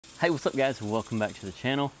Hey, what's up guys? Welcome back to the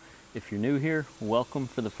channel. If you're new here, welcome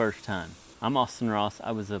for the first time. I'm Austin Ross.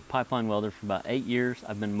 I was a pipeline welder for about 8 years.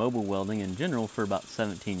 I've been mobile welding in general for about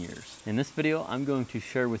 17 years. In this video, I'm going to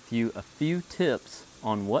share with you a few tips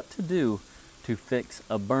on what to do to fix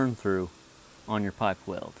a burn through on your pipe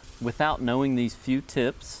weld. Without knowing these few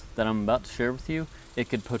tips that I'm about to share with you, it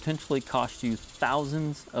could potentially cost you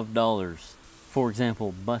thousands of dollars. For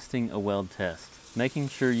example, busting a weld test. Making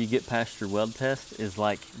sure you get past your weld test is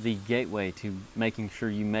like the gateway to making sure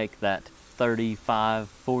you make that $35,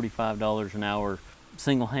 $45 an hour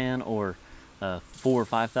single hand, or $4,000 or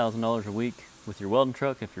 $5,000 a week with your welding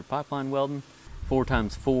truck if you're pipeline welding. 4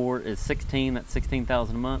 times 4 is 16, that's $16,000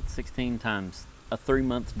 a month. 16 times a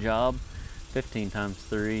 3-month job, 15 times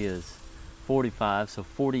 3 is 45, so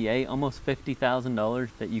 48, almost $50,000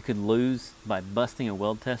 that you could lose by busting a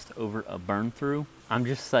weld test over a burn through. I'm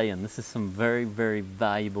just saying, this is some very, very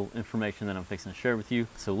valuable information that I'm fixing to share with you.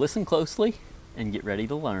 So listen closely and get ready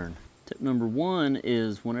to learn. Tip number 1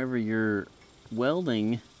 is whenever you're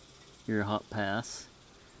welding your hot pass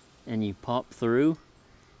and you pop through,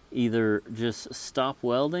 either just stop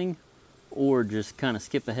welding or just kind of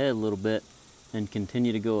skip ahead a little bit and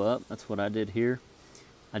continue to go up. That's what I did here.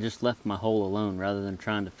 I just left my hole alone rather than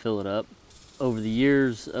trying to fill it up. Over the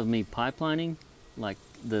years of me pipelining, like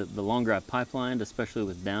the longer I pipelined, especially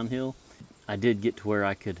with downhill, I did get to where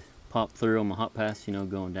I could pop through on my hot pass, you know,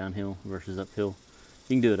 going downhill versus uphill.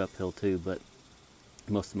 You can do it uphill too, but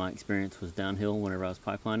most of my experience was downhill whenever I was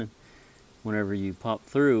pipelining. Whenever you pop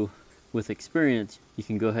through with experience, you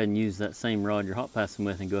can go ahead and use that same rod you're hot passing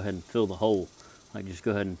with and go ahead and fill the hole. Like just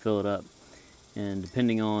go ahead and fill it up. And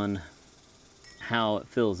depending on how it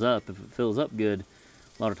fills up, if it fills up good,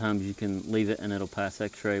 a lot of times you can leave it and it'll pass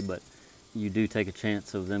x-ray, but you do take a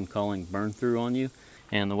chance of them calling burn through on you.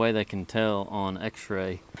 And the way they can tell on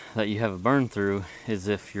x-ray that you have a burn through is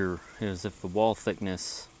if the wall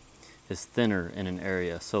thickness is thinner in an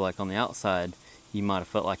area. So like on the outside, you might have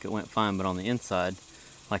felt like it went fine, but on the inside,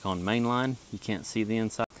 like on mainline, you can't see the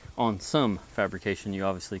inside. On some fabrication, you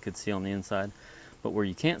obviously could see on the inside, but where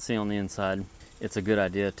you can't see on the inside, it's a good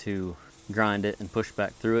idea to grind it and push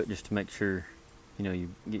back through it just to make sure, you know, you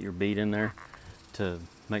get your bead in there to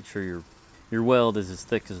make sure your weld is as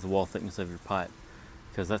thick as the wall thickness of your pipe,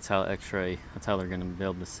 because that's how x-ray, that's how they're going to be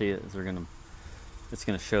able to see it, is it's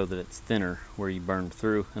going to show that it's thinner where you burned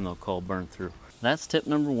through, and they'll call burn through. That's tip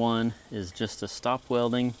number 1, is just to stop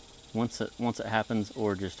welding once it happens,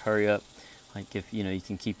 or just hurry up. Like if you know, you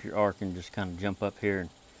can keep your arc and just kind of jump up here and,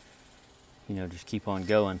 you know, just keep on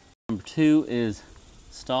going. Number 2 is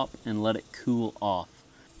stop and let it cool off.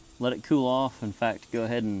 Let it cool off. In fact, go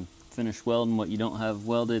ahead and finish welding what you don't have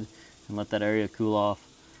welded and let that area cool off.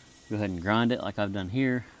 Go ahead and grind it like I've done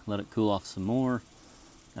here. Let it cool off some more.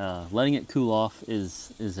 Letting it cool off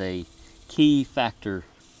is a key factor,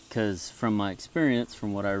 because from my experience,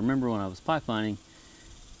 from what I remember when I was pipelining,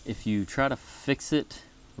 if you try to fix it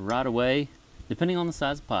right away, depending on the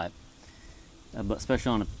size of pipe, but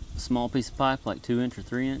especially on a small piece of pipe like 2-inch or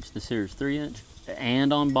 3-inch, this here is 3-inch,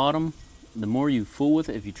 and on bottom, the more you fool with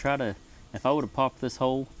it, if I would have popped this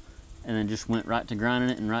hole and then just went right to grinding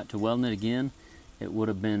it and right to welding it again, it would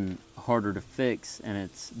have been harder to fix. And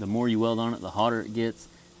the more you weld on it, the hotter it gets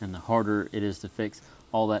and the harder it is to fix.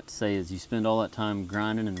 All that to say is, you spend all that time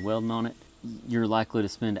grinding and welding on it, you're likely to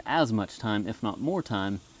spend as much time, if not more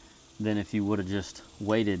time, than if you would have just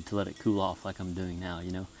waited to let it cool off like I'm doing now.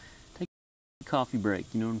 You know, take a coffee break,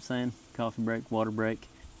 you know what I'm saying? Coffee break, water break.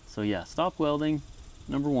 So yeah, stop welding,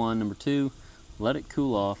 number 1. Number 2, let it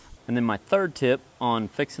cool off. And then my 3rd tip on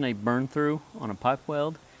fixing a burn through on a pipe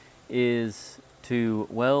weld is to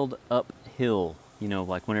weld uphill. You know,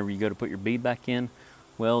 like whenever you go to put your bead back in,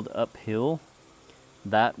 weld uphill.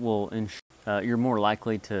 That will ensure you're more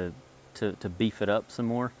likely to beef it up some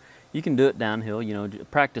more. You can do it downhill, you know,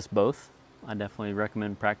 practice both. I definitely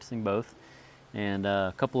recommend practicing both. And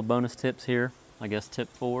a couple of bonus tips here. I guess tip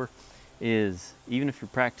 4 is, even if you're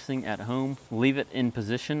practicing at home, leave it in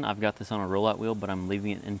position. I've got this on a rollout wheel, but I'm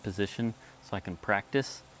leaving it in position so I can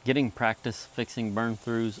practice. Getting practice fixing burn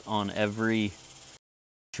throughs on every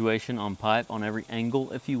situation on pipe, on every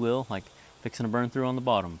angle, if you will, like fixing a burn through on the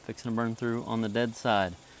bottom, fixing a burn through on the dead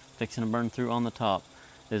side, fixing a burn through on the top,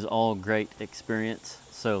 is all great experience.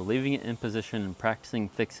 So leaving it in position and practicing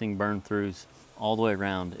fixing burn throughs all the way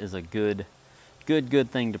around is a good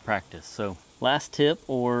thing to practice. So last tip,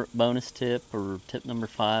 or bonus tip, or tip number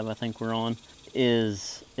 5 I think we're on,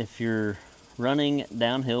 is if you're running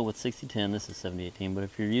downhill with 6010, this is 7018, but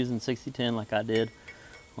if you're using 6010 like I did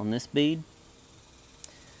on this bead,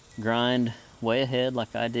 grind way ahead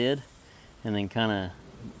like I did, and then kind of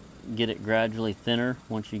get it gradually thinner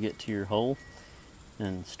once you get to your hole.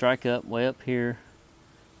 And strike up way up here,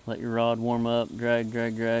 let your rod warm up, drag,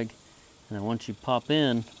 drag, drag. And then once you pop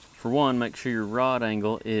in, for one, make sure your rod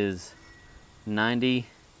angle is 90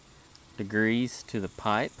 degrees to the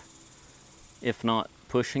pipe, if not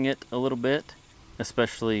pushing it a little bit,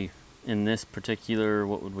 especially in this particular,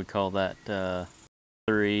 what would we call that,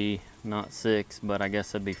 3, not 6, but I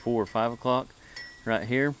guess that'd be 4 or 5 o'clock right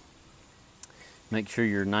here. Make sure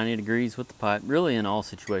you're 90 degrees with the pipe, really in all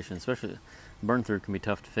situations, especially burn through can be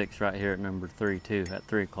tough to fix right here at number 3 too, at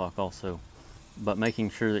 3 o'clock also. But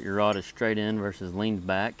making sure that your rod is straight in versus leaned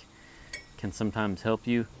back can sometimes help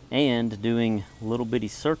you. And doing little bitty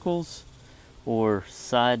circles or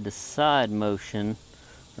side to side motion,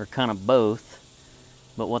 or kind of both.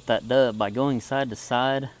 But what that does, by going side to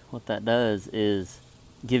side, what that does is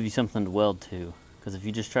give you something to weld to. Because if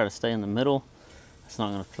you just try to stay in the middle, it's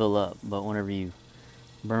not going to fill up. But whenever you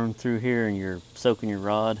burn through here and you're soaking your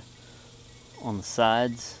rod on the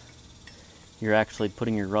sides, you're actually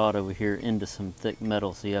putting your rod over here into some thick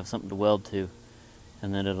metal, so you have something to weld to,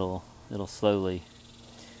 and then it'll slowly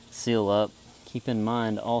seal up. Keep in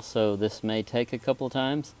mind also, this may take a couple of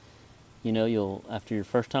times. You know, you'll, after your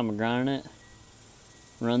first time of grinding it,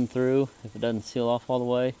 run through. If it doesn't seal off all the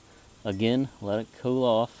way, again, let it cool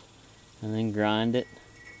off, and then grind it,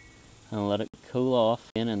 and let it cool off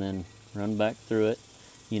again, and then run back through it,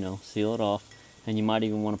 you know, seal it off. And you might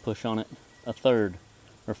even want to push on it a third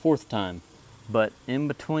or fourth time. But in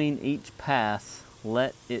between each pass,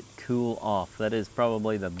 let it cool off. That is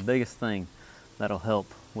probably the biggest thing that'll help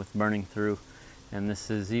with burning through. And this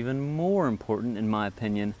is even more important, in my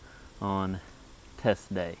opinion, on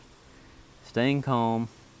test day. Staying calm,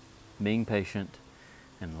 being patient,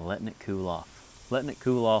 and letting it cool off. Letting it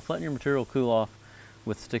cool off, letting your material cool off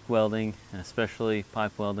with stick welding, and especially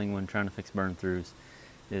pipe welding when trying to fix burn throughs,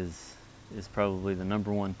 is probably the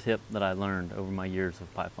 #1 tip that I learned over my years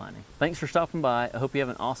of pipelining. Thanks for stopping by. I hope you have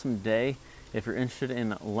an awesome day. If you're interested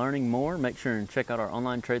in learning more, make sure and check out our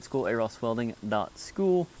online trade school,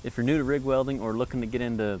 Arosswelding.school. If you're new to rig welding or looking to get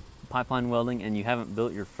into pipeline welding and you haven't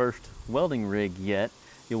built your first welding rig yet,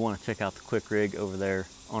 you'll want to check out the quick rig over there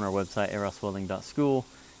on our website, Arosswelding.school.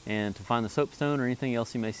 And to find the soapstone or anything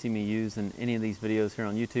else you may see me use in any of these videos here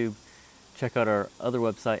on YouTube, check out our other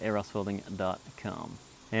website, Arosswelding.com.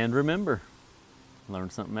 And remember, learn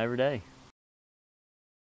something every day.